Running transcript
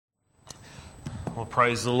Well,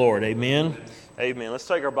 praise the Lord. Amen. Amen. Let's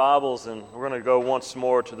take our Bibles and we're going to go once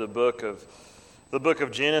more to the book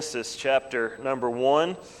of Genesis, chapter number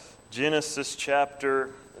 1. Genesis chapter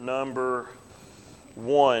number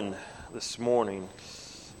 1 this morning.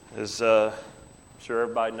 As I'm sure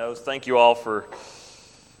everybody knows, thank you all for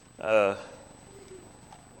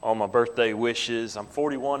all my birthday wishes. I'm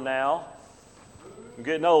 41 now. I'm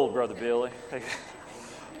getting old, Brother Billy.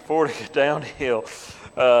 40 downhill.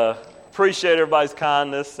 Appreciate everybody's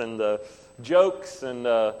kindness and jokes, and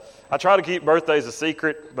I try to keep birthdays a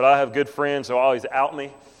secret, but I have good friends who always out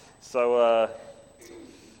me. So,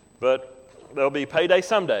 but there'll be payday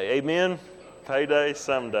someday. Amen? Payday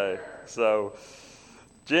someday. So,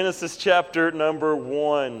 Genesis chapter number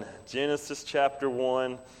 1. Genesis chapter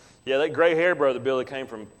 1. Yeah, that gray hair, Brother Billy, came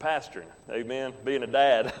from pastoring. Amen? Being a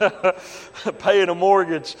dad. Paying a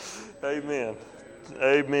mortgage. Amen.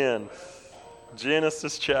 Amen.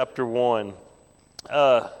 Genesis chapter 1.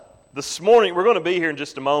 This morning, we're going to be here in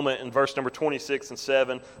just a moment in verse number 26 and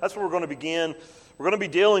 7. That's where we're going to begin. We're going to be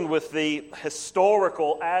dealing with the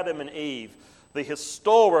historical Adam and Eve. The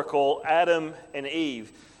historical Adam and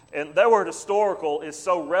Eve. And that word historical is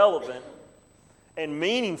so relevant and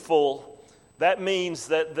meaningful. That means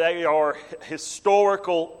that they are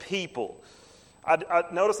historical people. I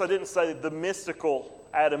notice I didn't say the mystical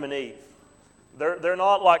Adam and Eve. They're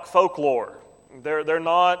not like folklore. They're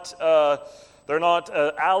not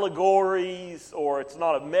allegories, or it's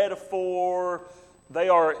not a metaphor. They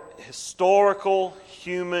are historical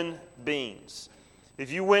human beings.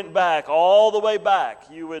 If you went back, all the way back,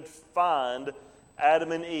 you would find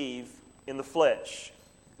Adam and Eve in the flesh.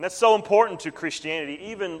 And that's so important to Christianity.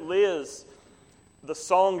 Even Liz, the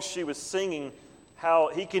songs she was singing, how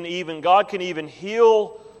God can even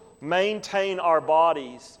heal, maintain our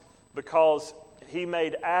bodies because He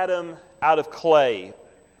made Adam out of clay.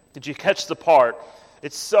 Did you catch the part?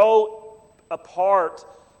 It's so a part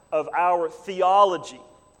of our theology,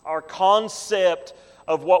 our concept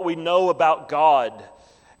of what we know about God.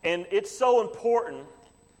 And it's so important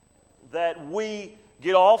that we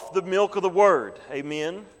get off the milk of the Word.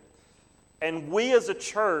 Amen? And we as a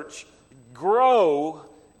church grow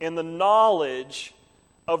in the knowledge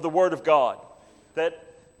of the Word of God. That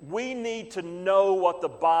we need to know what the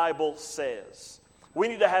Bible says. We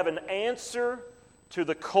need to have an answer to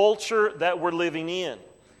the culture that we're living in.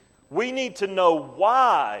 We need to know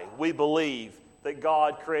why we believe that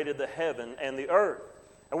God created the heaven and the earth.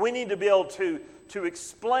 And we need to be able to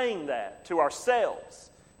explain that to ourselves.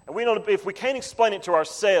 And we know if we can't explain it to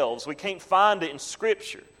ourselves, we can't find it in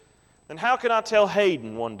Scripture, then how can I tell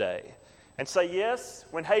Hayden one day and say, yes,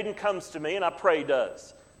 when Hayden comes to me, and I pray he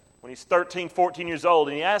does, when he's 13, 14 years old,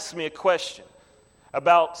 and he asks me a question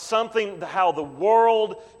about something, how the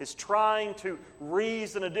world is trying to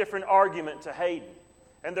reason a different argument to Hayden.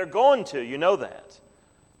 And they're going to, you know that.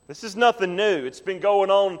 This is nothing new. It's been going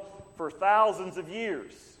on for thousands of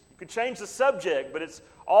years. You could change the subject, but it's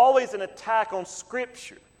always an attack on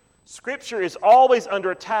Scripture. Scripture is always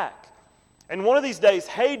under attack. And one of these days,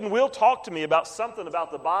 Hayden will talk to me about something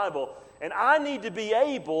about the Bible, and I need to be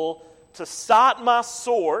able to cite my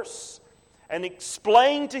source and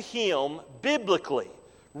explain to him biblically,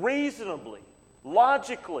 reasonably,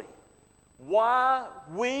 logically, why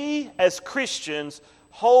we as Christians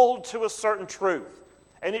hold to a certain truth.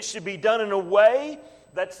 And it should be done in a way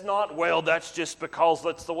that's not, well, that's just because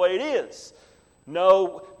that's the way it is.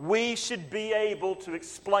 No, we should be able to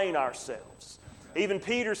explain ourselves. Even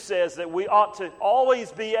Peter says that we ought to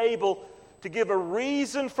always be able to give a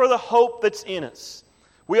reason for the hope that's in us.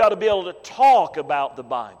 We ought to be able to talk about the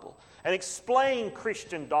Bible and explain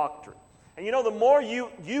Christian doctrine. And you know, the more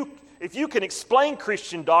if you can explain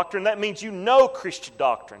Christian doctrine, that means you know Christian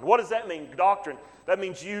doctrine. What does that mean, doctrine? That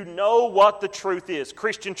means you know what the truth is,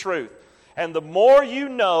 Christian truth. And the more you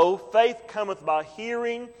know, faith cometh by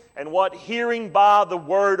hearing, and what? Hearing by the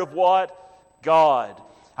word of what? God.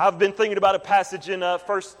 I've been thinking about a passage in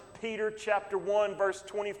 1 Peter chapter 1, verse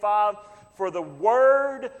 25. For the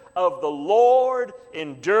word of the Lord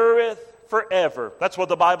endureth forever. That's what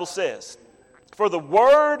the Bible says. For the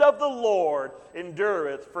word of the Lord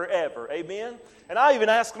endureth forever. Amen? And I even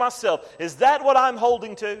ask myself, is that what I'm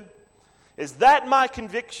holding to? Is that my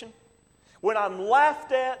conviction? When I'm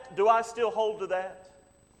laughed at, do I still hold to that?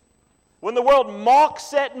 When the world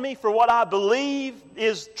mocks at me for what I believe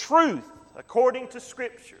is truth according to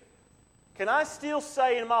Scripture, can I still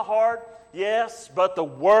say in my heart, yes, but the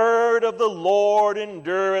word of the Lord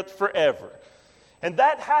endureth forever? And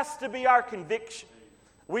that has to be our conviction.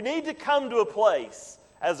 We need to come to a place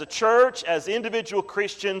as a church, as individual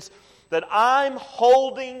Christians, that I'm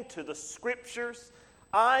holding to the Scriptures.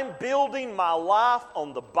 I'm building my life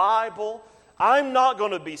on the Bible. I'm not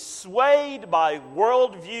going to be swayed by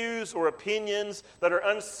worldviews or opinions that are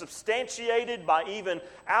unsubstantiated by even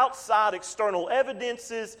outside external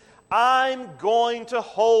evidences. I'm going to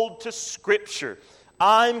hold to Scripture.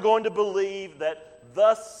 I'm going to believe that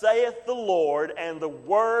thus saith the Lord, and the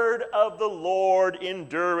word of the Lord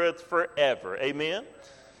endureth forever. Amen?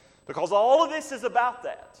 Because all of this is about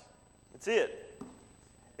that. That's it.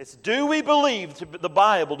 It's, do we believe the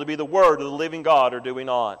Bible to be the word of the living God, or do we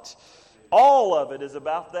not? All of it is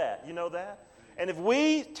about that. You know that? And if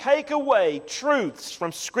we take away truths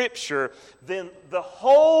from Scripture, then the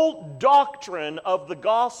whole doctrine of the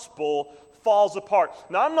gospel falls apart.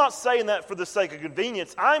 Now, I'm not saying that for the sake of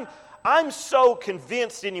convenience. I'm so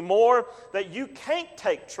convinced anymore that you can't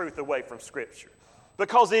take truth away from Scripture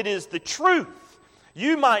because it is the truth.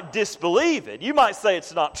 You might disbelieve it. You might say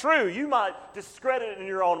it's not true. You might discredit it in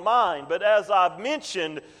your own mind. But as I've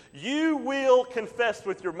mentioned, you will confess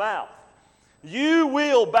with your mouth. You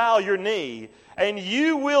will bow your knee, and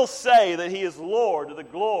you will say that He is Lord to the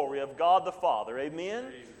glory of God the Father. Amen?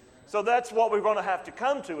 So that's what we're going to have to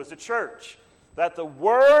come to as a church. That the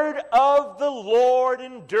word of the Lord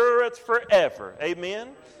endureth forever. Amen?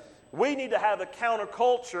 We need to have a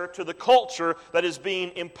counterculture to the culture that is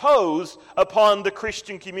being imposed upon the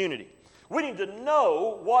Christian community. We need to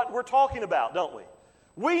know what we're talking about, don't we?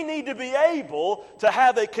 We need to be able to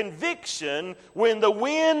have a conviction when the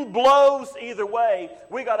wind blows either way.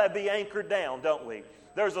 We got to be anchored down, don't we?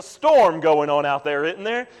 There's a storm going on out there, isn't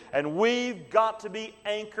there? And we've got to be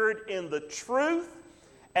anchored in the truth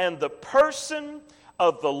and the person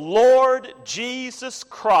of the Lord Jesus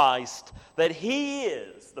Christ, that He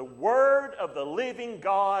is the Word of the living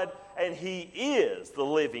God, and He is the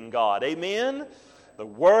living God. Amen? The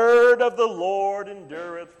Word of the Lord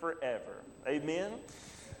endureth forever. Amen?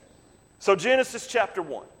 So Genesis chapter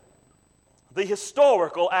 1, the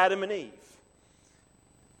historical Adam and Eve.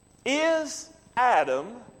 Is Adam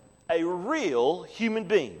a real human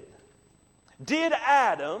being? Did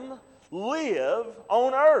Adam live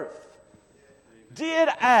on earth? Did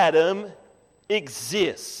Adam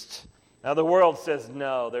exist? Now the world says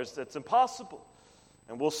no, it's impossible.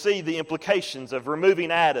 And we'll see the implications of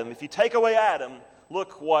removing Adam. If you take away Adam,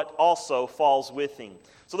 look what also falls with him.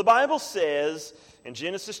 So the Bible says in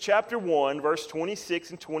Genesis chapter 1, verse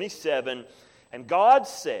 26 and 27, and God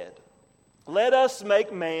said, let us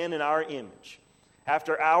make man in our image,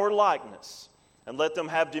 after our likeness, and let them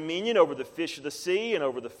have dominion over the fish of the sea, and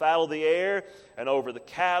over the fowl of the air, and over the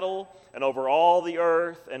cattle, and over all the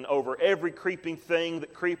earth, and over every creeping thing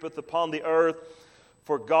that creepeth upon the earth.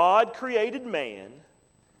 For God created man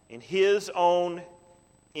in His own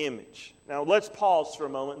image. Now let's pause for a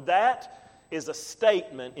moment. That is a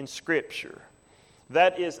statement in Scripture.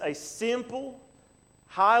 That is a simple,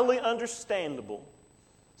 highly understandable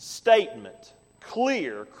statement,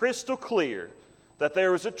 clear, crystal clear, that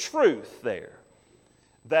there is a truth there.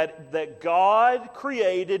 That God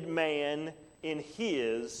created man in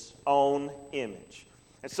His own image.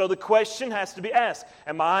 And so the question has to be asked,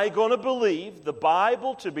 am I going to believe the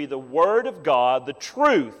Bible to be the Word of God, the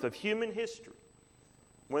truth of human history?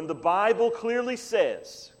 When the Bible clearly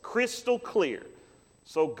says, crystal clear,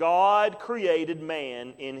 so God created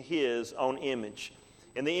man in His own image.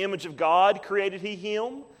 In the image of God created He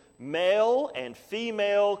him, male and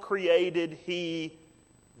female created He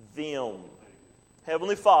them.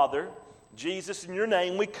 Heavenly Father, Jesus, in Your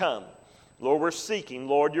name we come. Lord, we're seeking,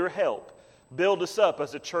 Lord, Your help. Build us up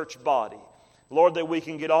as a church body. Lord, that we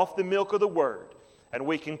can get off the milk of the Word and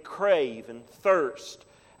we can crave and thirst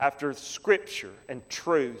after Scripture and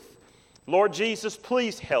truth. Lord Jesus,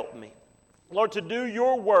 please help me. Lord, to do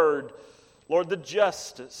Your Word, Lord, the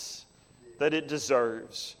justice that it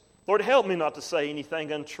deserves. Lord, help me not to say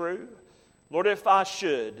anything untrue. Lord, if I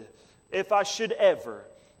should ever,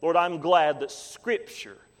 Lord, I'm glad that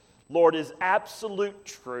Scripture, Lord, is absolute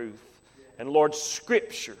truth. And Lord,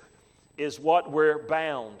 Scripture is what we're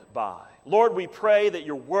bound by. Lord, we pray that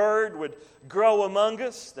Your Word would grow among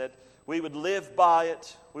us, that we would live by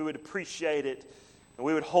it, we would appreciate it, and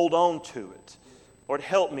we would hold on to it. Lord,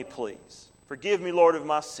 help me, please. Forgive me, Lord, of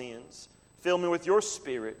my sins. Fill me with Your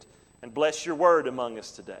Spirit, and bless Your Word among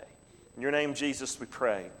us today. In Your name, Jesus, we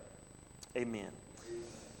pray. Amen.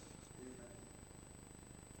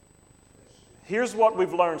 Here's what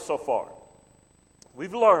we've learned so far.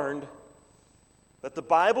 We've learned that the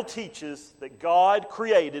Bible teaches that God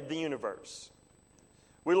created the universe.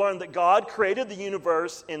 We learned that God created the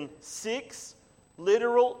universe in 6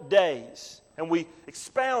 literal days. And we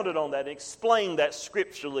expounded on that and explained that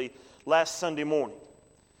scripturally last Sunday morning.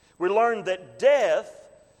 We learned that death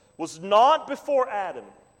was not before Adam,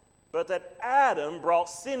 but that Adam brought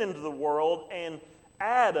sin into the world, and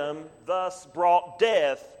Adam thus brought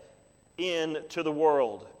death into the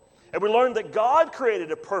world. And we learned that God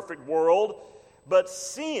created a perfect world, but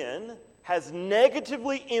sin has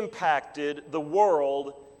negatively impacted the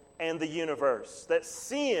world and the universe. That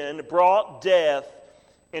sin brought death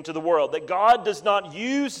into the world. That God does not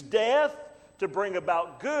use death to bring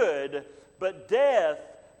about good, but death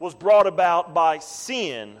was brought about by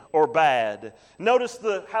sin or bad. Notice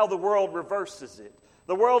how the world reverses it.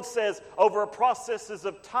 The world says over processes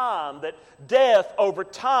of time that death over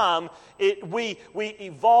time, we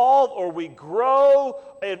evolve or we grow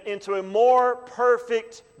into a more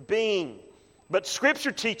perfect being. But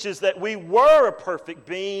Scripture teaches that we were a perfect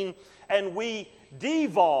being and we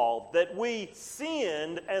devolved, that we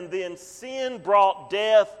sinned, and then sin brought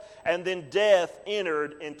death, and then death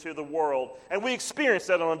entered into the world. And we experience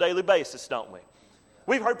that on a daily basis, don't we?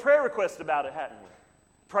 We've heard prayer requests about it, haven't we?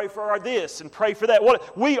 Pray for our this and pray for that.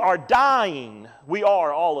 We are dying. We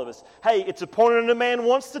are, all of us. Hey, it's appointed unto man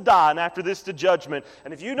once to die, and after this to judgment.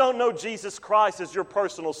 And if you don't know Jesus Christ as your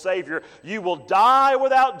personal Savior, you will die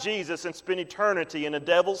without Jesus and spend eternity in a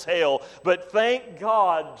devil's hell. But thank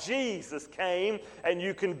God Jesus came, and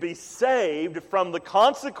you can be saved from the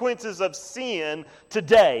consequences of sin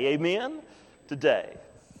today. Amen? Today.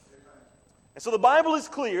 And so the Bible is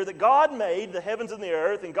clear that God made the heavens and the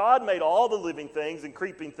earth, and God made all the living things and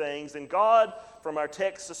creeping things, and God, from our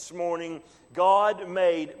text this morning, God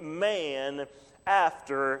made man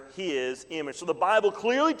after His image. So the Bible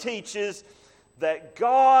clearly teaches that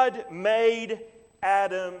God made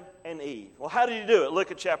Adam and Eve. Well, how did He do it?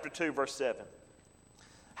 Look at chapter 2, verse 7.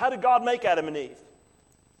 How did God make Adam and Eve?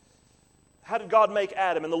 How did God make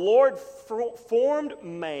Adam? And the Lord formed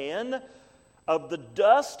man of the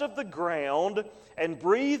dust of the ground, and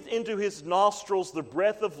breathed into his nostrils the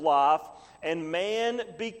breath of life, and man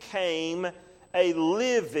became a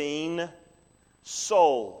living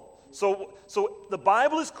soul. So the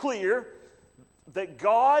Bible is clear that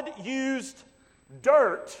God used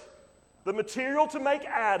dirt. The material to make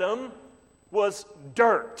Adam was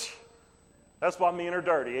dirt. That's why men are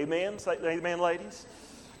dirty. Amen? Say amen, ladies.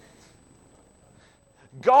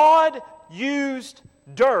 God used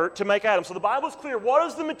dirt to make Adam. So the Bible is clear. What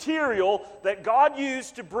is the material that God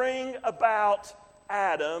used to bring about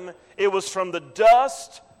Adam? It was from the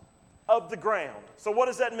dust of the ground. So what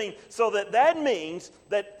does that mean? So that means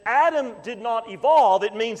that Adam did not evolve.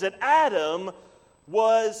 It means that Adam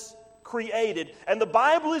was created. And the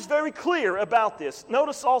Bible is very clear about this.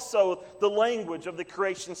 Notice also the language of the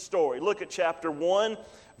creation story. Look at chapter 1,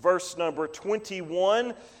 verse number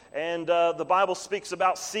 21. And the Bible speaks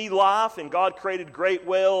about sea life, and God created great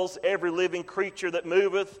whales, every living creature that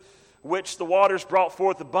moveth, which the waters brought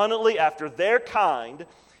forth abundantly after their kind,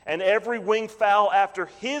 and every winged fowl after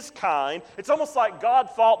his kind. It's almost like God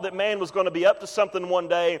thought that man was going to be up to something one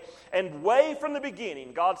day, and way from the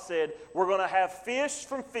beginning, God said, we're going to have fish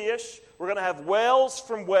from fish, we're going to have whales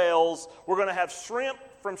from whales, we're going to have shrimp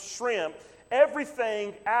from shrimp,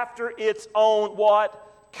 everything after its own what?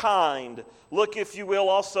 Kind. Look, if you will,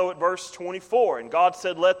 also at verse 24. And God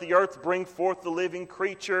said, let the earth bring forth the living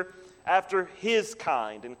creature after his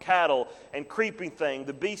kind, and cattle and creeping thing,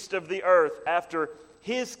 the beast of the earth after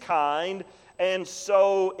his kind, and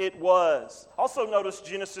so it was. Also notice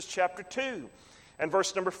Genesis chapter 2 and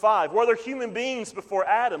verse number 5. Were there human beings before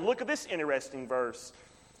Adam? Look at this interesting verse.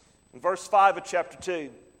 In verse 5 of chapter 2.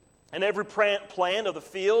 And every plant of the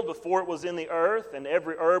field before it was in the earth, and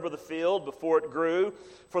every herb of the field before it grew.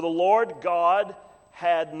 For the Lord God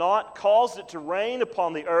had not caused it to rain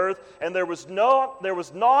upon the earth, and there was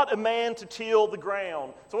not a man to till the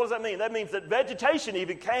ground. So what does that mean? That means that vegetation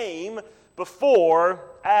even came before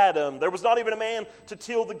Adam. There was not even a man to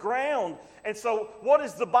till the ground. And so what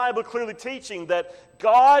is the Bible clearly teaching? That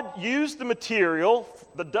God used the material,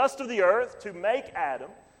 the dust of the earth, to make Adam.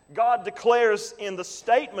 God declares in the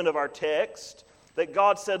statement of our text that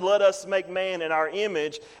God said, let us make man in our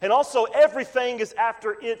image. And also everything is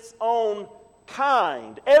after its own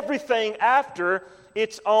kind. Everything after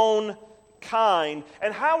its own kind.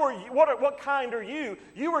 And how are you? What kind are you?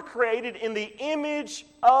 You were created in the image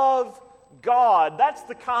of God. That's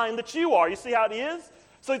the kind that you are. You see how it is?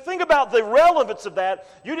 So think about the relevance of that.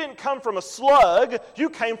 You didn't come from a slug. You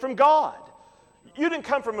came from God. You didn't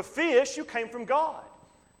come from a fish. You came from God.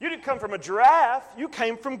 You didn't come from a giraffe. You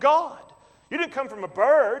came from God. You didn't come from a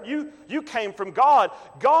bird. You came from God.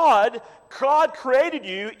 God created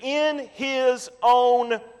you in His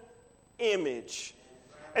own image.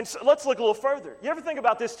 And so let's look a little further. You ever think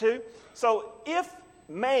about this too? So if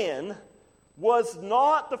man was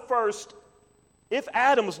not the first If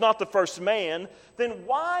Adam was not the first man, then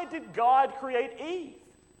why did God create Eve?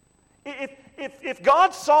 If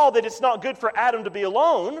God saw that it's not good for Adam to be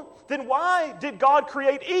alone, then why did God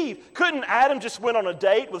create Eve? Couldn't Adam just went on a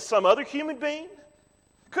date with some other human being?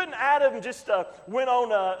 Couldn't Adam just went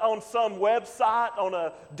on some website, on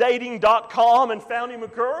a dating.com and found him a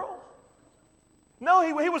girl? No,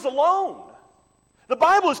 he was alone. The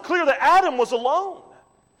Bible is clear that Adam was alone.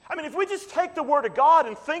 I mean, if we just take the Word of God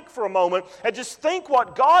and think for a moment and just think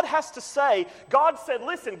what God has to say, God said,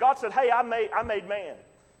 listen, God said, hey, I made man.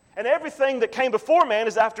 And everything that came before man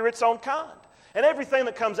is after its own kind. And everything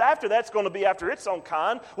that comes after that's going to be after its own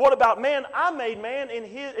kind. What about man? I made man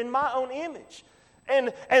in my own image.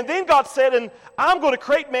 And then God said, and I'm going to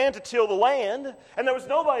create man to till the land. And there was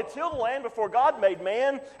nobody to till the land before God made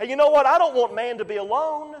man. And you know what? I don't want man to be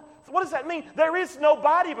alone. So what does that mean? There is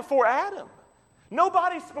nobody before Adam.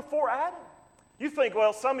 Nobody's before Adam. You think,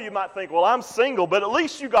 well, some of you might think, well, I'm single, but at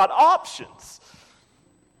least you got options.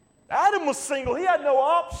 Adam was single. He had no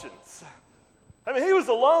options. I mean, he was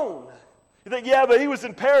alone. You think, yeah, but he was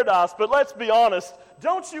in paradise. But let's be honest.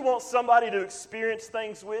 Don't you want somebody to experience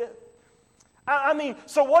things with? I mean,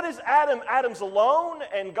 so what is Adam? Adam's alone,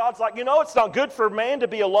 and God's like, you know, it's not good for man to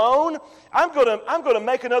be alone. I'm going to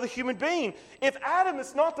make another human being. If Adam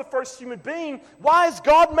is not the first human being, why is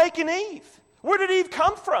God making Eve? Where did Eve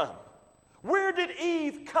come from? Where did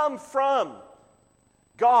Eve come from?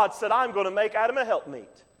 God said, I'm going to make Adam a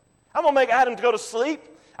helpmeet. I'm going to make Adam to go to sleep.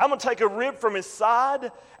 I'm going to take a rib from his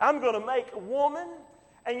side. I'm going to make a woman.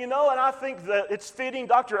 And you know, and I think that it's fitting.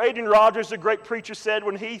 Dr. Adrian Rogers, a great preacher, said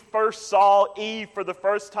when he first saw Eve for the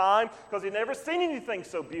first time, because he'd never seen anything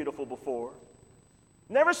so beautiful before.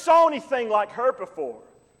 Never saw anything like her before.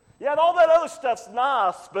 Yeah, and all that other stuff's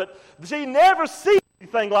nice, but he never seen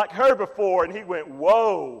anything like her before. And he went,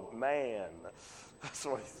 whoa, man. That's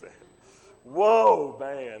what he said. Whoa,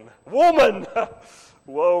 man. Woman.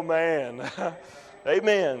 Whoa, man.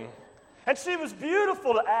 Amen. And she was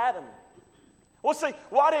beautiful to Adam. Well, see,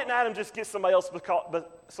 why didn't Adam just get somebody else?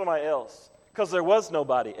 Because there was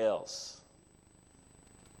nobody else.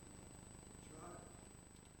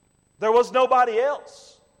 There was nobody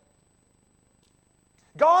else.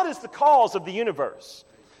 God is the cause of the universe.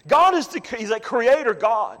 God is He's a creator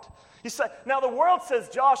God. You say, now the world says,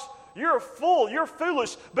 Josh, you're a fool, you're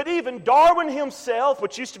foolish. But even Darwin himself,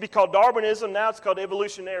 which used to be called Darwinism, now it's called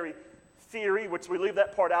evolutionary theory, which we leave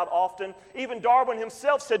that part out often. Even Darwin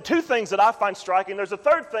himself said two things that I find striking. There's a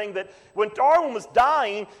third thing, that when Darwin was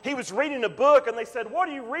dying, he was reading a book, and they said, what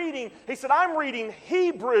are you reading? He said, I'm reading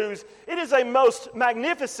Hebrews. It is a most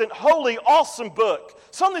magnificent, holy, awesome book.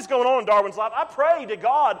 Something's going on in Darwin's life. I pray to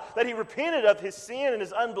God that he repented of his sin and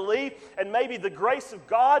his unbelief, and maybe the grace of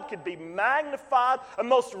God could be magnified. A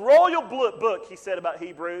most royal book, he said about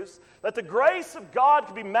Hebrews, that the grace of God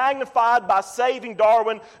could be magnified by saving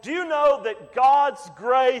Darwin. Do you know that God's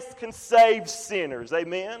grace can save sinners?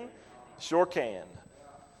 Amen? Sure can.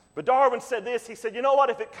 But Darwin said this. He said, you know what?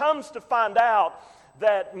 If it comes to find out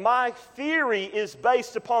that my theory is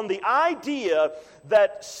based upon the idea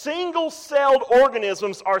that single-celled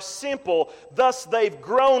organisms are simple, thus they've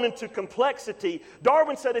grown into complexity.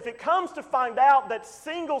 Darwin said, if it comes to find out that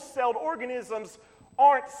single-celled organisms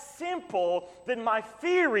aren't simple, then my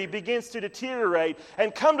theory begins to deteriorate.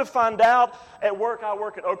 And come to find out, at work, I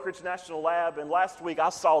work at Oak Ridge National Lab, and last week I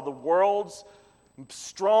saw the world's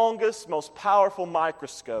strongest, most powerful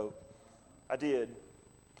microscope. I did.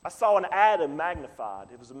 I saw an atom magnified.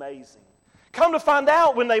 It was amazing. Come to find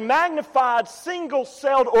out, when they magnified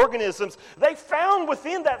single-celled organisms, they found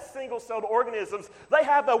within that single-celled organisms, they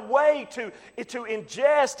have a way to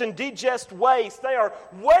ingest and digest waste. They are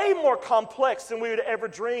way more complex than we would ever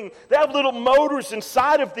dream. They have little motors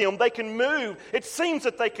inside of them. They can move. It seems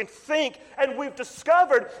that they can think. And we've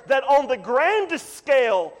discovered that on the grandest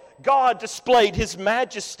scale, God displayed His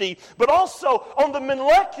majesty, but also on the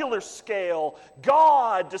molecular scale,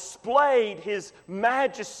 God displayed His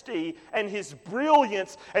majesty and His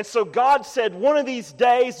brilliance. And so God said, one of these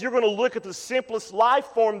days, you're going to look at the simplest life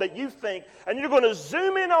form that you think, and you're going to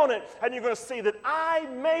zoom in on it, and you're going to see that I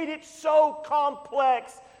made it so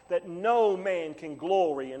complex that no man can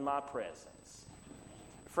glory in my presence.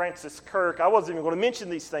 Francis Crick, I wasn't even going to mention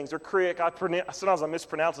these things, or Crick, sometimes I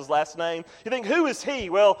mispronounce his last name. You think, who is he?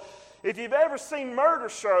 Well, if you've ever seen murder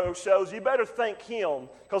shows, you better thank him,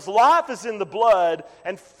 because life is in the blood,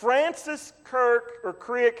 and Francis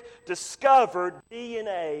Crick discovered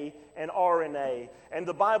DNA and RNA, and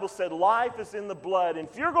the Bible said life is in the blood, and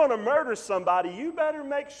if you're going to murder somebody, you better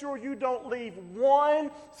make sure you don't leave one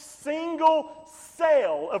single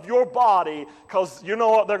cell of your body, because you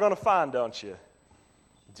know what they're going to find, don't you?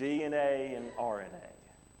 DNA and RNA.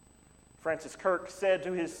 Francis Crick said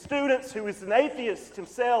to his students, who is an atheist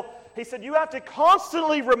himself, he said, you have to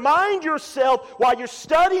constantly remind yourself while you're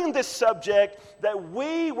studying this subject that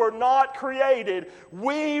we were not created.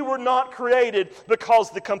 We were not created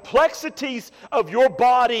because the complexities of your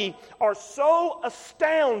body are so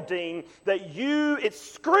astounding that it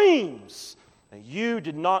screams that you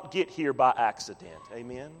did not get here by accident.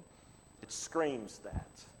 Amen? It screams that.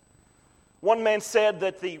 One man said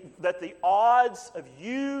that the odds of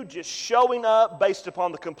you just showing up based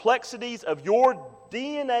upon the complexities of your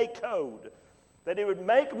DNA code, that it would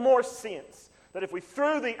make more sense that if we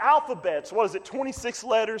threw the alphabets, 26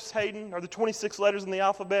 letters, Hayden? Are there 26 letters in the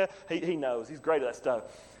alphabet? He knows. He's great at that stuff.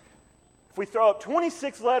 If we throw up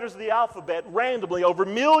 26 letters of the alphabet randomly over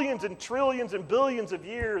millions and trillions and billions of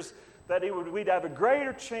years, that we'd have a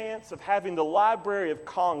greater chance of having the Library of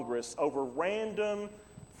Congress over random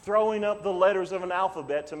throwing up the letters of an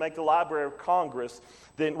alphabet to make the Library of Congress,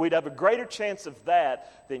 then we'd have a greater chance of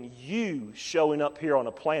that than you showing up here on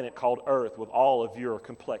a planet called Earth with all of your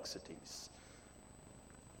complexities.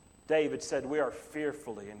 David said, we are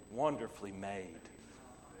fearfully and wonderfully made.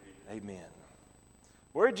 Amen.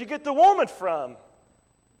 Where'd you get the woman from?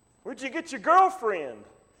 Where'd you get your girlfriend?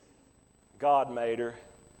 God made her.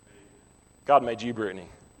 God made you, Brittany.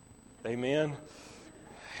 Amen.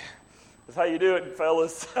 That's how you do it,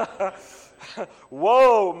 fellas.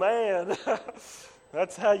 Whoa, man.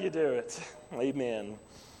 That's how you do it. Amen.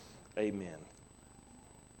 Amen.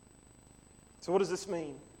 So what does this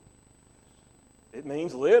mean? It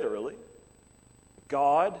means literally,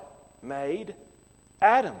 God made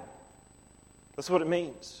Adam. That's what it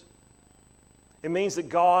means. It means that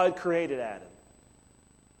God created Adam.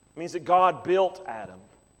 It means that God built Adam.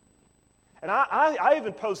 And I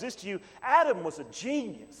even pose this to you. Adam was a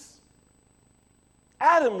genius.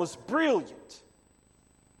 Adam was brilliant.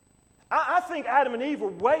 I think Adam and Eve were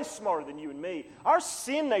way smarter than you and me. Our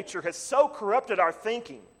sin nature has so corrupted our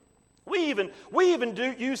thinking. We even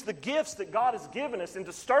do use the gifts that God has given us in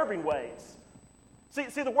disturbing ways.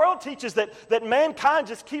 See, the world teaches that mankind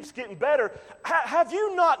just keeps getting better. Have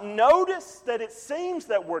you not noticed that it seems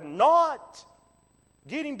that we're not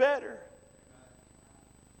getting better?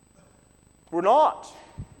 We're not.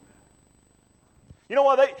 You know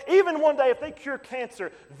what? Even one day, if they cure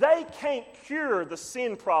cancer, they can't cure the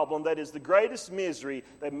sin problem that is the greatest misery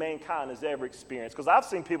that mankind has ever experienced. Because I've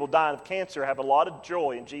seen people dying of cancer have a lot of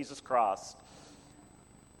joy in Jesus Christ.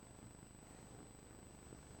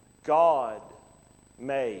 God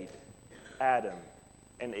made Adam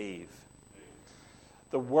and Eve.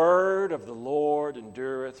 The word of the Lord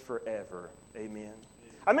endureth forever. Amen.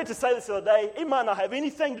 I meant to say this the other day. It might not have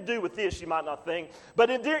anything to do with this, you might not think. But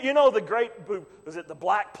the great, was it the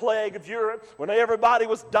Black Plague of Europe? When everybody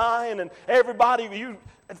was dying and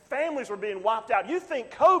and families were being wiped out. You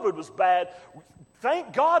think COVID was bad.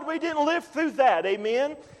 Thank God we didn't live through that.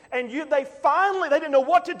 Amen. And they didn't know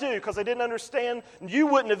what to do because they didn't understand, you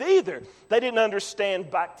wouldn't have either. They didn't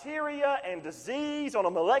understand bacteria and disease on a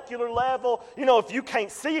molecular level. If you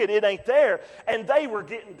can't see it, it ain't there. And they were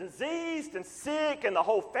getting diseased and sick, and the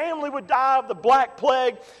whole family would die of the Black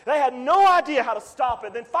Plague. They had no idea how to stop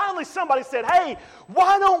it. Then finally somebody said, hey,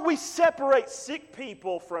 why don't we separate sick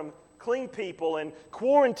people from clean people and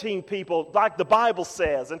quarantine people like the Bible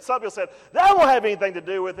says? And some people said, that won't have anything to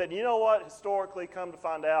do with it. And you know what? Historically, come to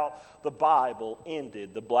find out, the Bible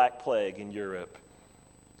ended the Black Plague in Europe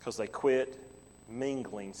because they quit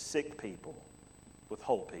mingling sick people with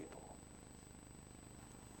whole people.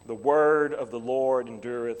 The word of the Lord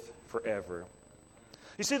endureth forever.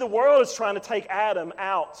 You see, the world is trying to take Adam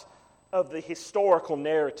out of the historical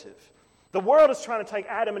narrative. The world is trying to take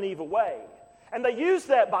Adam and Eve away. And they use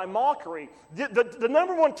that by mockery. The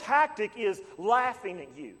number one tactic is laughing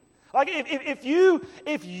at you. Like if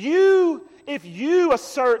you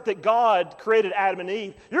assert that God created Adam and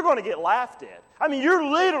Eve, you're going to get laughed at. I mean, they're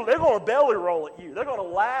going to belly roll at you. They're going to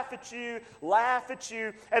laugh at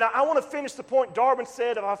you. And I want to finish the point Darwin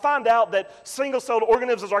said. If I find out that single-celled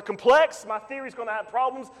organisms are complex, my theory is going to have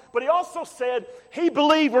problems. But he also said he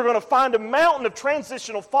believed we're going to find a mountain of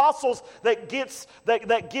transitional fossils that gets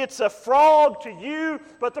a frog to you.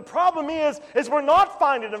 But the problem is we're not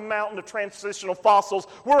finding a mountain of transitional fossils.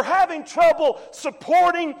 We're having trouble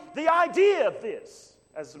supporting the idea of this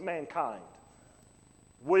as mankind.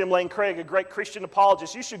 William Lane Craig, a great Christian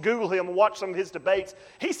apologist, you should Google him and watch some of his debates.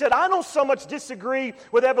 He said, I don't so much disagree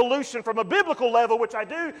with evolution from a biblical level, which I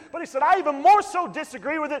do, but he said, I even more so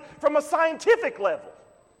disagree with it from a scientific level.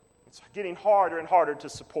 It's getting harder and harder to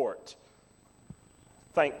support,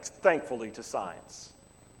 thankfully to science.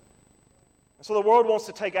 So the world wants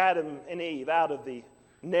to take Adam and Eve out of the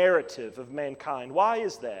narrative of mankind. Why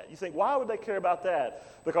is that? You think, why would they care about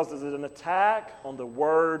that? Because it's an attack on the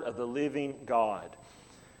word of the living God.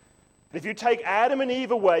 If you take Adam and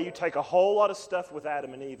Eve away, you take a whole lot of stuff with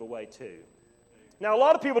Adam and Eve away too. Now, a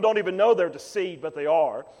lot of people don't even know they're deceived, but they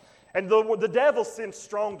are. And the devil sends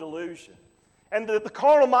strong delusion. And the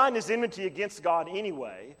carnal mind is enmity against God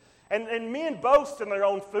anyway. And men boast in their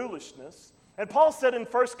own foolishness. And Paul said in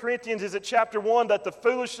 1 Corinthians, is it chapter 1, that the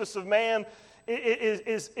foolishness of man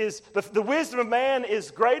the wisdom of man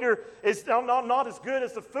is greater, is not as good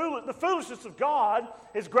as the foolishness of God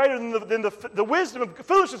is greater than the wisdom of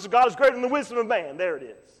foolishness of God is greater than the wisdom of man. There it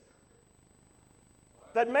is.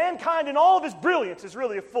 That mankind in all of his brilliance is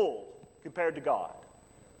really a fool compared to God.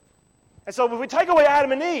 And so if we take away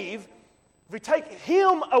Adam and Eve, if we take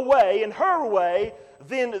him away and her away,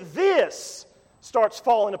 then this starts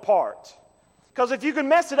falling apart. Because if you can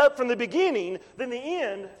mess it up from the beginning, then the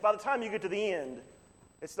end, by the time you get to the end,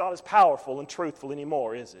 it's not as powerful and truthful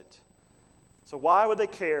anymore, is it? So why would they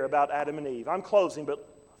care about Adam and Eve? I'm closing, but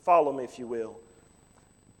follow me if you will.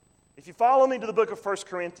 If you follow me to the book of 1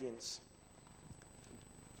 Corinthians,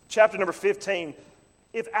 chapter number 15,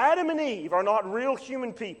 if Adam and Eve are not real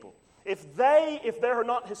human people, if they're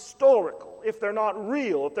not historical, if they're not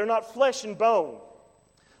real, if they're not flesh and bone,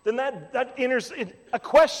 then a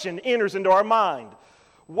question enters into our mind.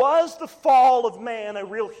 Was the fall of man a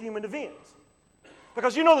real human event?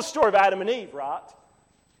 Because you know the story of Adam and Eve, right?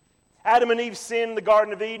 Adam and Eve sinned in the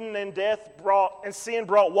Garden of Eden, and sin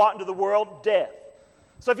brought what into the world? Death.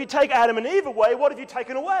 So if you take Adam and Eve away, what have you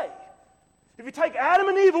taken away? If you take Adam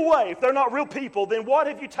and Eve away, if they're not real people, then what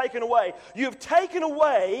have you taken away? You have taken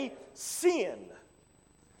away sin.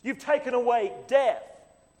 You've taken away death.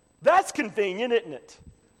 That's convenient, isn't it?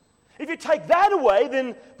 If you take that away,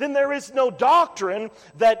 then there is no doctrine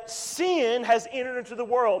that sin has entered into the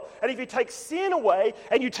world. And if you take sin away,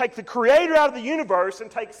 and you take the Creator out of the universe and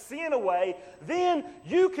take sin away, then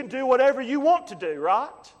you can do whatever you want to do, right?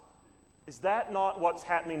 Is that not what's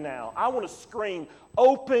happening now? I want to scream,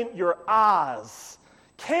 open your eyes.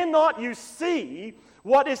 Cannot you see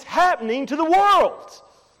what is happening to the world?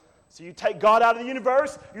 So you take God out of the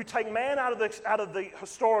universe, you take man out of the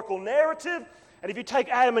historical narrative, and if you take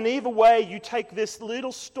Adam and Eve away, you take this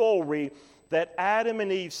little story that Adam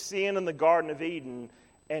and Eve sinned in the Garden of Eden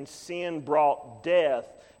and sin brought death,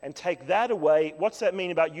 and take that away. What's that mean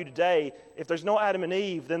about you today? If there's no Adam and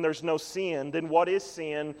Eve, then there's no sin. Then what is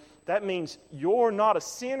sin? That means you're not a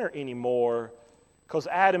sinner anymore because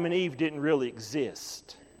Adam and Eve didn't really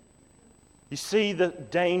exist. You see the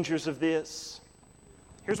dangers of this?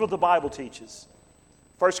 Here's what the Bible teaches.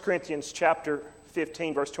 1 Corinthians chapter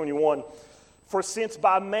 15, verse 21. For since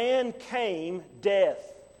by man came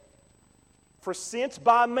death. For since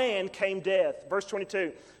by man came death. Verse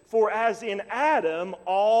 22. For as in Adam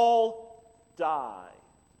all die.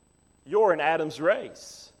 You're in Adam's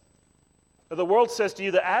race. The world says to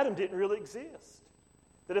you that Adam didn't really exist.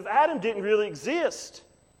 That if Adam didn't really exist,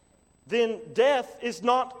 then death is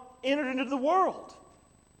not entered into the world.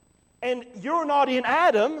 And you're not in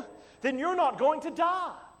Adam, then you're not going to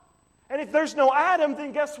die. And if there's no Adam,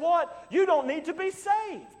 then guess what? You don't need to be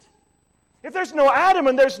saved. If there's no Adam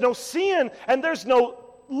and there's no sin and there's no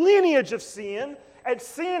lineage of sin, and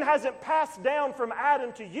sin hasn't passed down from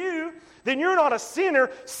Adam to you, then you're not a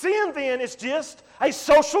sinner. Sin then is just a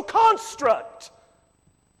social construct.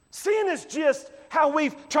 Sin is just how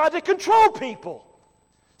we've tried to control people.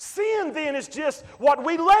 Sin then is just what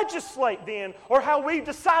we legislate then, or how we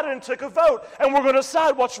decided and took a vote, and we're going to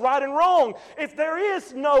decide what's right and wrong. If there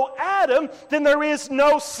is no Adam, then there is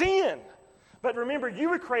no sin. But remember, you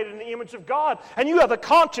were created in the image of God, and you have a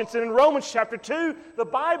conscience. And in Romans chapter 2, the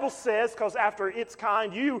Bible says, because after its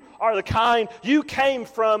kind, you are the kind, you came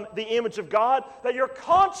from the image of God, that your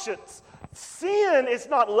conscience, sin is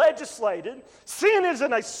not legislated. Sin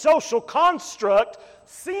isn't a social construct.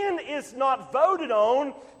 Sin is not voted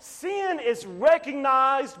on. Sin is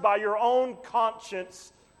recognized by your own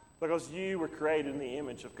conscience because you were created in the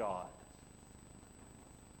image of God.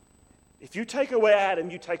 If you take away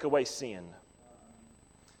Adam, you take away sin.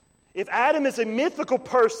 If Adam is a mythical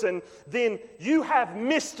person, then you have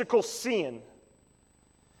mystical sin.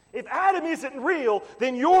 If Adam isn't real,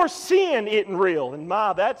 then your sin isn't real. And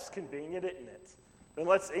that's convenient, isn't it? Then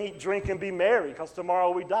let's eat, drink, and be merry, because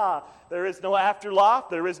tomorrow we die. There is no afterlife.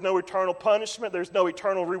 There is no eternal punishment. There's no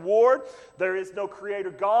eternal reward. There is no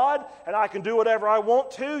Creator God, and I can do whatever I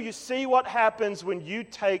want to. You see what happens when you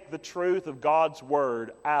take the truth of God's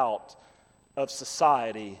Word out of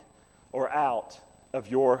society or out of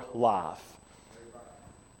your life.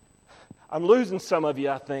 I'm losing some of you,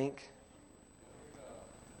 I think.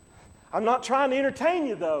 I'm not trying to entertain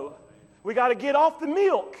you, though. We got to get off the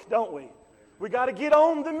milk, don't we? We got to get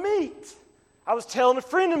on the meat. I was telling a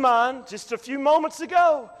friend of mine just a few moments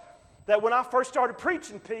ago that when I first started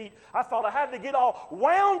preaching, Pete, I thought I had to get all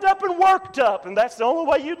wound up and worked up, and that's the only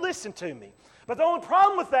way you'd listen to me. But the only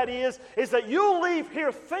problem with that is that you'll leave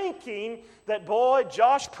here thinking that, boy,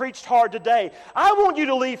 Josh preached hard today. I want you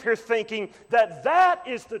to leave here thinking that that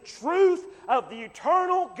is the truth of the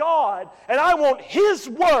eternal God, and I want His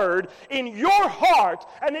Word in your heart,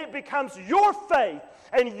 and it becomes your faith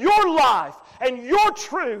and your life and your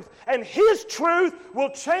truth, and His truth will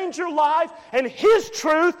change your life, and His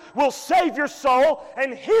truth will save your soul,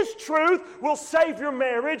 and His truth will save your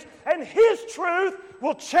marriage, and His truth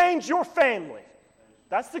will change your family.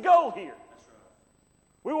 That's the goal here.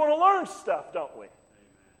 We want to learn stuff, don't we?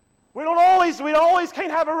 We don't always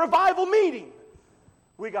can't have a revival meeting.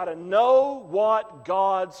 We got to know what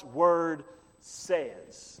God's Word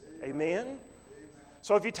says. Amen?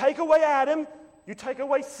 So if you take away Adam, you take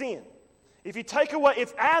away sin. If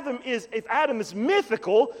Adam is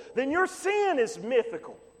mythical, then your sin is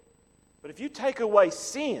mythical. But if you take away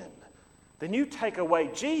sin, then you take away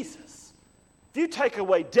Jesus. If you take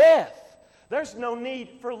away death, there's no need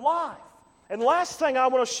for life. And last thing I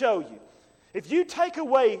want to show you, if you take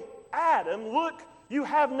away Adam, look, you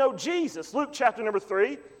have no Jesus. Luke chapter number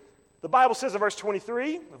 3, the Bible says in verse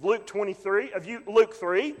 23 of Luke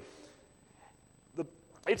 3,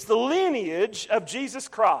 it's the lineage of Jesus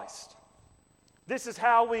Christ. This is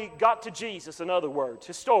how we got to Jesus, in other words,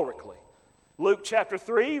 historically. Luke chapter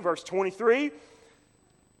 3, verse 23,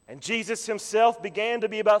 and Jesus himself began to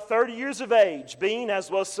be about 30 years of age, being,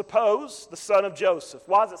 as was supposed, the son of Joseph.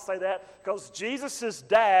 Why does it say that? Because Jesus'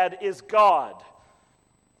 dad is God,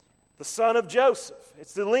 the son of Joseph.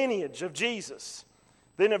 It's the lineage of Jesus.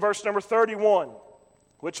 Then in verse number 31,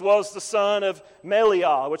 which was the son of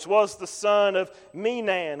Meliah, which was the son of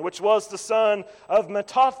Menan, which was the son of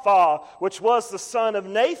Mattatha, which was the son of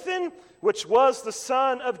Nathan, which was the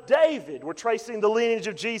son of David. We're tracing the lineage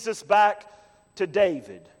of Jesus back to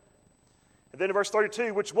David. And then in verse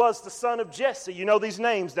 32, which was the son of Jesse. You know these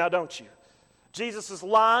names now, don't you? Jesus'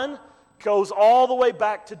 line goes all the way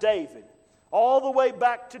back to David, all the way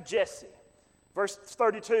back to Jesse. Verse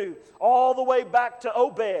 32, all the way back to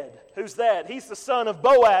Obed. Who's that? He's the son of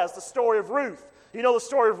Boaz, the story of Ruth. You know the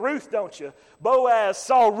story of Ruth, don't you? Boaz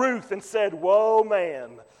saw Ruth and said, "Whoa,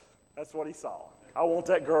 man." That's what he saw. I want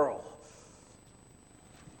that girl.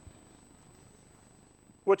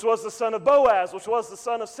 Which was the son of Boaz, which was the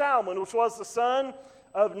son of Salmon, which was the son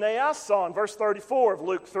of Naasson. Verse 34 of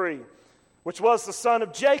Luke 3. Which was the son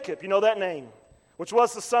of Jacob. You know that name. Which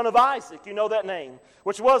was the son of Isaac, you know that name.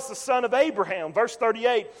 Which was the son of Abraham, verse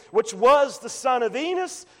 38. Which was the son of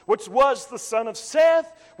Enos, which was the son of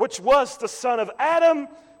Seth, which was the son of Adam,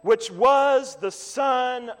 which was the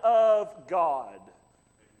son of God.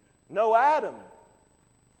 No Adam,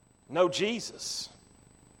 no Jesus.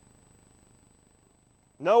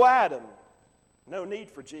 No Adam, no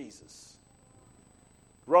need for Jesus.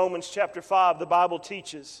 Romans chapter 5, the Bible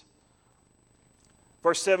teaches,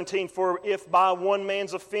 verse 17, for if by one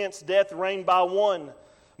man's offense death reigned by one,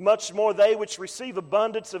 much more they which receive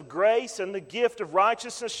abundance of grace and the gift of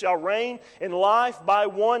righteousness shall reign in life by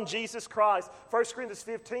one Jesus Christ. 1 Corinthians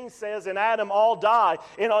 15 says, in Adam all die,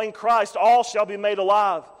 and in Christ all shall be made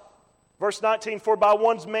alive. Verse 19, for by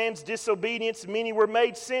one man's disobedience many were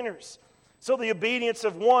made sinners. So the obedience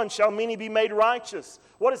of one shall many be made righteous.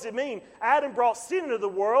 What does it mean? Adam brought sin into the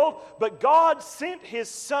world, but God sent His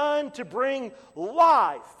Son to bring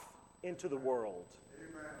life into the world.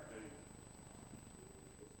 Amen.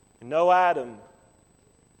 No Adam,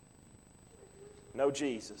 no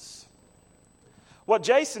Jesus. What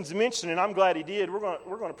Jason's mentioning, I'm glad he did, we're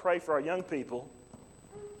going to pray for our young people.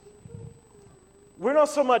 We're not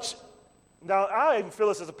so much, now I even feel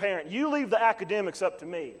this as a parent, you leave the academics up to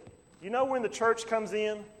me. You know when the church comes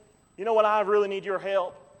in, you know when I really need your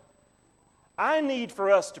help? I need for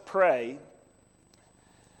us to pray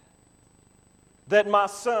that my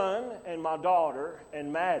son and my daughter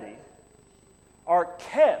and Maddie are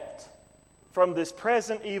kept from this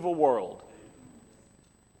present evil world.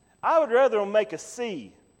 I would rather them make a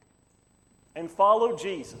C and follow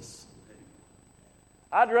Jesus.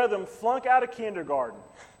 I'd rather them flunk out of kindergarten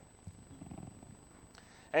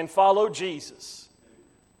and follow Jesus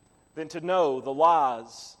than to know the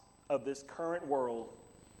lies of this current world.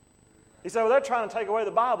 He said, well, they're trying to take away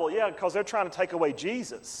the Bible. Yeah, because they're trying to take away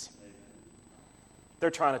Jesus. They're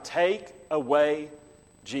trying to take away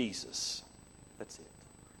Jesus. That's it.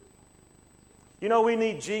 You know, we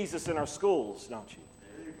need Jesus in our schools, don't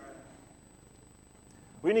you?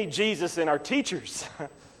 We need Jesus in our teachers.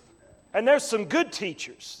 And there's some good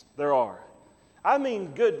teachers, there are. I mean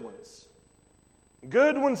good ones.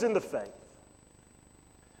 Good ones in the faith.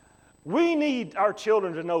 We need our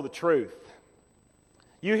children to know the truth.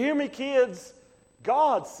 You hear me, kids?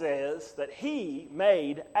 God says that He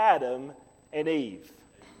made Adam and Eve.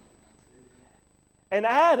 And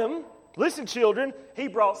Adam, listen children, he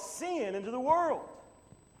brought sin into the world.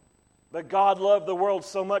 But God loved the world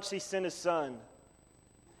so much He sent His Son.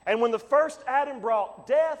 And when the first Adam brought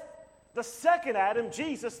death, the second Adam,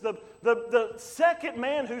 Jesus, the second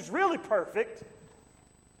man who's really perfect,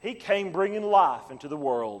 He came bringing life into the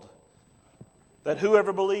world. That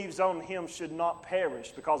whoever believes on Him should not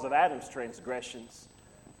perish because of Adam's transgressions,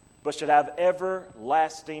 but should have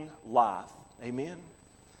everlasting life. Amen?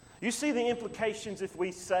 You see the implications if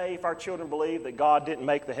we say, if our children believe that God didn't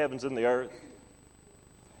make the heavens and the earth?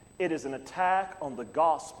 It is an attack on the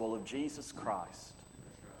gospel of Jesus Christ.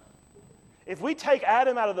 If we take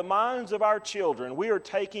Adam out of the minds of our children, we are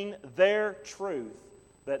taking their truth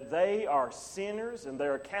that they are sinners and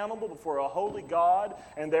they're accountable before a holy God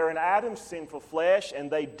and they're in Adam's sinful flesh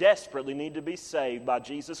and they desperately need to be saved by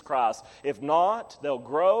Jesus Christ. If not, they'll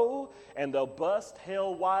grow and they'll bust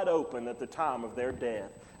hell wide open at the time of their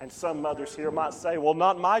death. And some mothers here might say, well,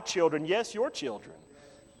 not my children. Yes, your children.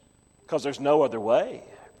 Because there's no other way.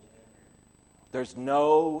 There's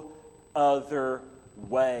no other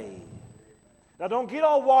way. Now, don't get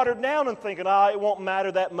all watered down and thinking, it won't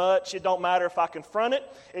matter that much. It don't matter if I confront it.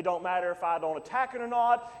 It don't matter if I don't attack it or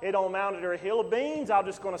not. It don't matter if they're a hill of beans. I'm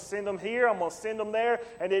just going to send them here. I'm going to send them there.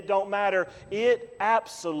 And it don't matter. It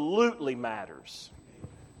absolutely matters.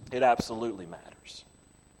 It absolutely matters.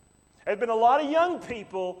 There's been a lot of young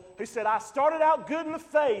people who said, I started out good in the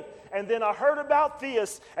faith, and then I heard about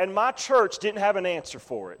this, and my church didn't have an answer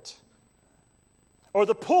for it. Or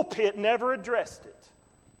the pulpit never addressed it.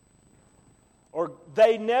 Or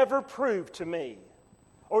they never proved to me,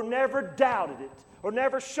 or never doubted it, or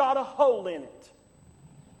never shot a hole in it.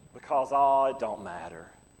 Because, it don't matter.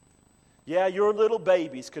 Yeah, your little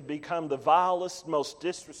babies could become the vilest, most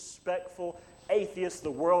disrespectful atheists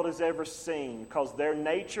the world has ever seen because their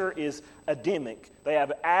nature is Adamic. They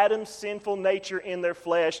have Adam's sinful nature in their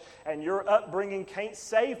flesh, and your upbringing can't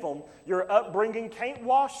save them. Your upbringing can't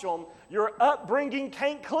wash them. Your upbringing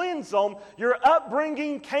can't cleanse them. Your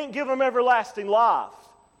upbringing can't give them everlasting life.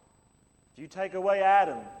 You take away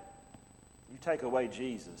Adam, you take away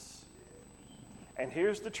Jesus. And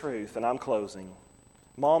here's the truth, and I'm closing.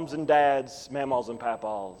 Moms and dads, mamas and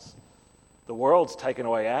papas, the world's taking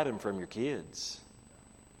away Adam from your kids.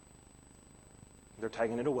 They're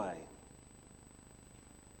taking it away.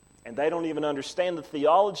 And they don't even understand the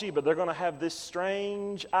theology, but they're going to have this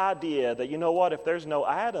strange idea that, you know what, if there's no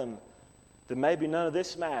Adam, then maybe none of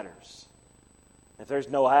this matters. If there's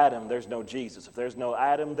no Adam, there's no Jesus. If there's no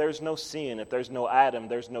Adam, there's no sin. If there's no Adam,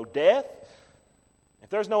 there's no death. If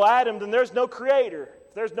there's no Adam, then there's no Creator.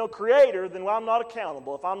 If there's no Creator, then I'm not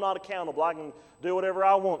accountable. If I'm not accountable, I can do whatever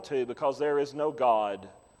I want to because there is no God,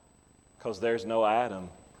 because there's no Adam.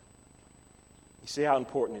 You see how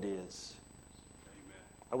important it is? Amen.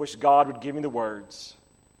 I wish God would give me the words,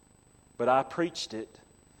 but I preached it,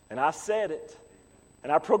 and I said it,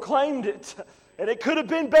 and I proclaimed it, and it could have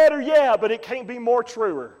been better, yeah, but it can't be more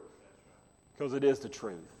truer because it is the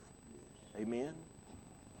truth. Amen?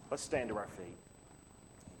 Let's stand to our feet.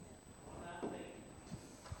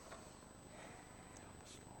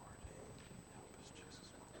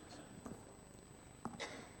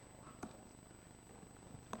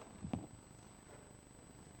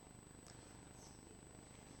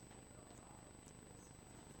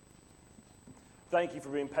 Thank you for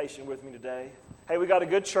being patient with me today. Hey, we got a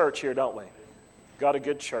good church here, don't we? Got a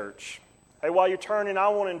good church. Hey, while you're turning, I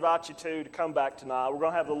want to invite you to come back tonight. We're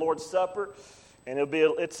going to have the Lord's Supper, and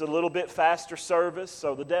it's a little bit faster service.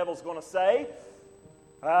 So the devil's going to say,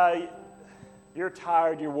 "You're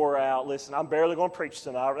tired, you're wore out. Listen, I'm barely going to preach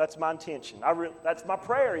tonight. That's my intention. That's my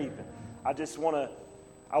prayer, even. I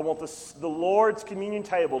want the Lord's communion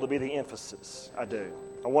table to be the emphasis. I do.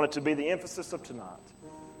 I want it to be the emphasis of tonight."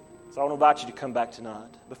 So I want to invite you to come back tonight.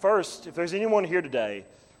 But first, if there's anyone here today,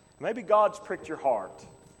 maybe God's pricked your heart.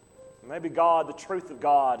 Maybe the truth of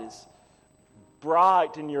God is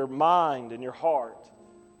bright in your mind and your heart.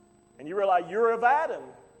 And you realize you're of Adam.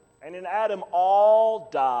 And in Adam all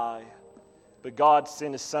die. But God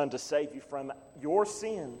sent His Son to save you from your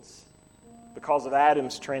sins because of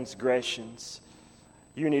Adam's transgressions.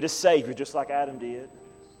 You need a Savior just like Adam did.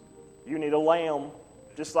 You need a lamb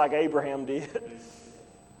just like Abraham did.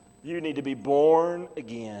 You need to be born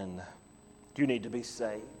again. You need to be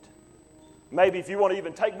saved. Maybe if you want to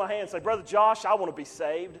even take my hand and say, "Brother Josh, I want to be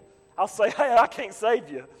saved," I'll say, "Hey, I can't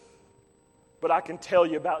save you. But I can tell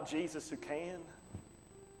you about Jesus who can.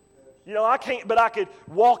 You know, I can't, but I could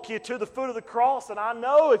walk you to the foot of the cross, and I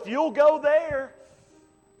know if you'll go there,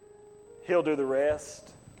 He'll do the rest.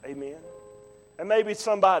 Amen. And maybe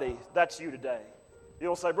somebody, that's you today.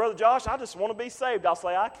 You'll say, Brother Josh, I just want to be saved. I'll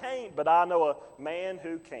say, I can't, but I know a man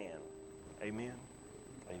who can. Amen.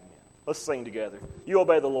 Amen. Let's sing together. You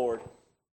obey the Lord.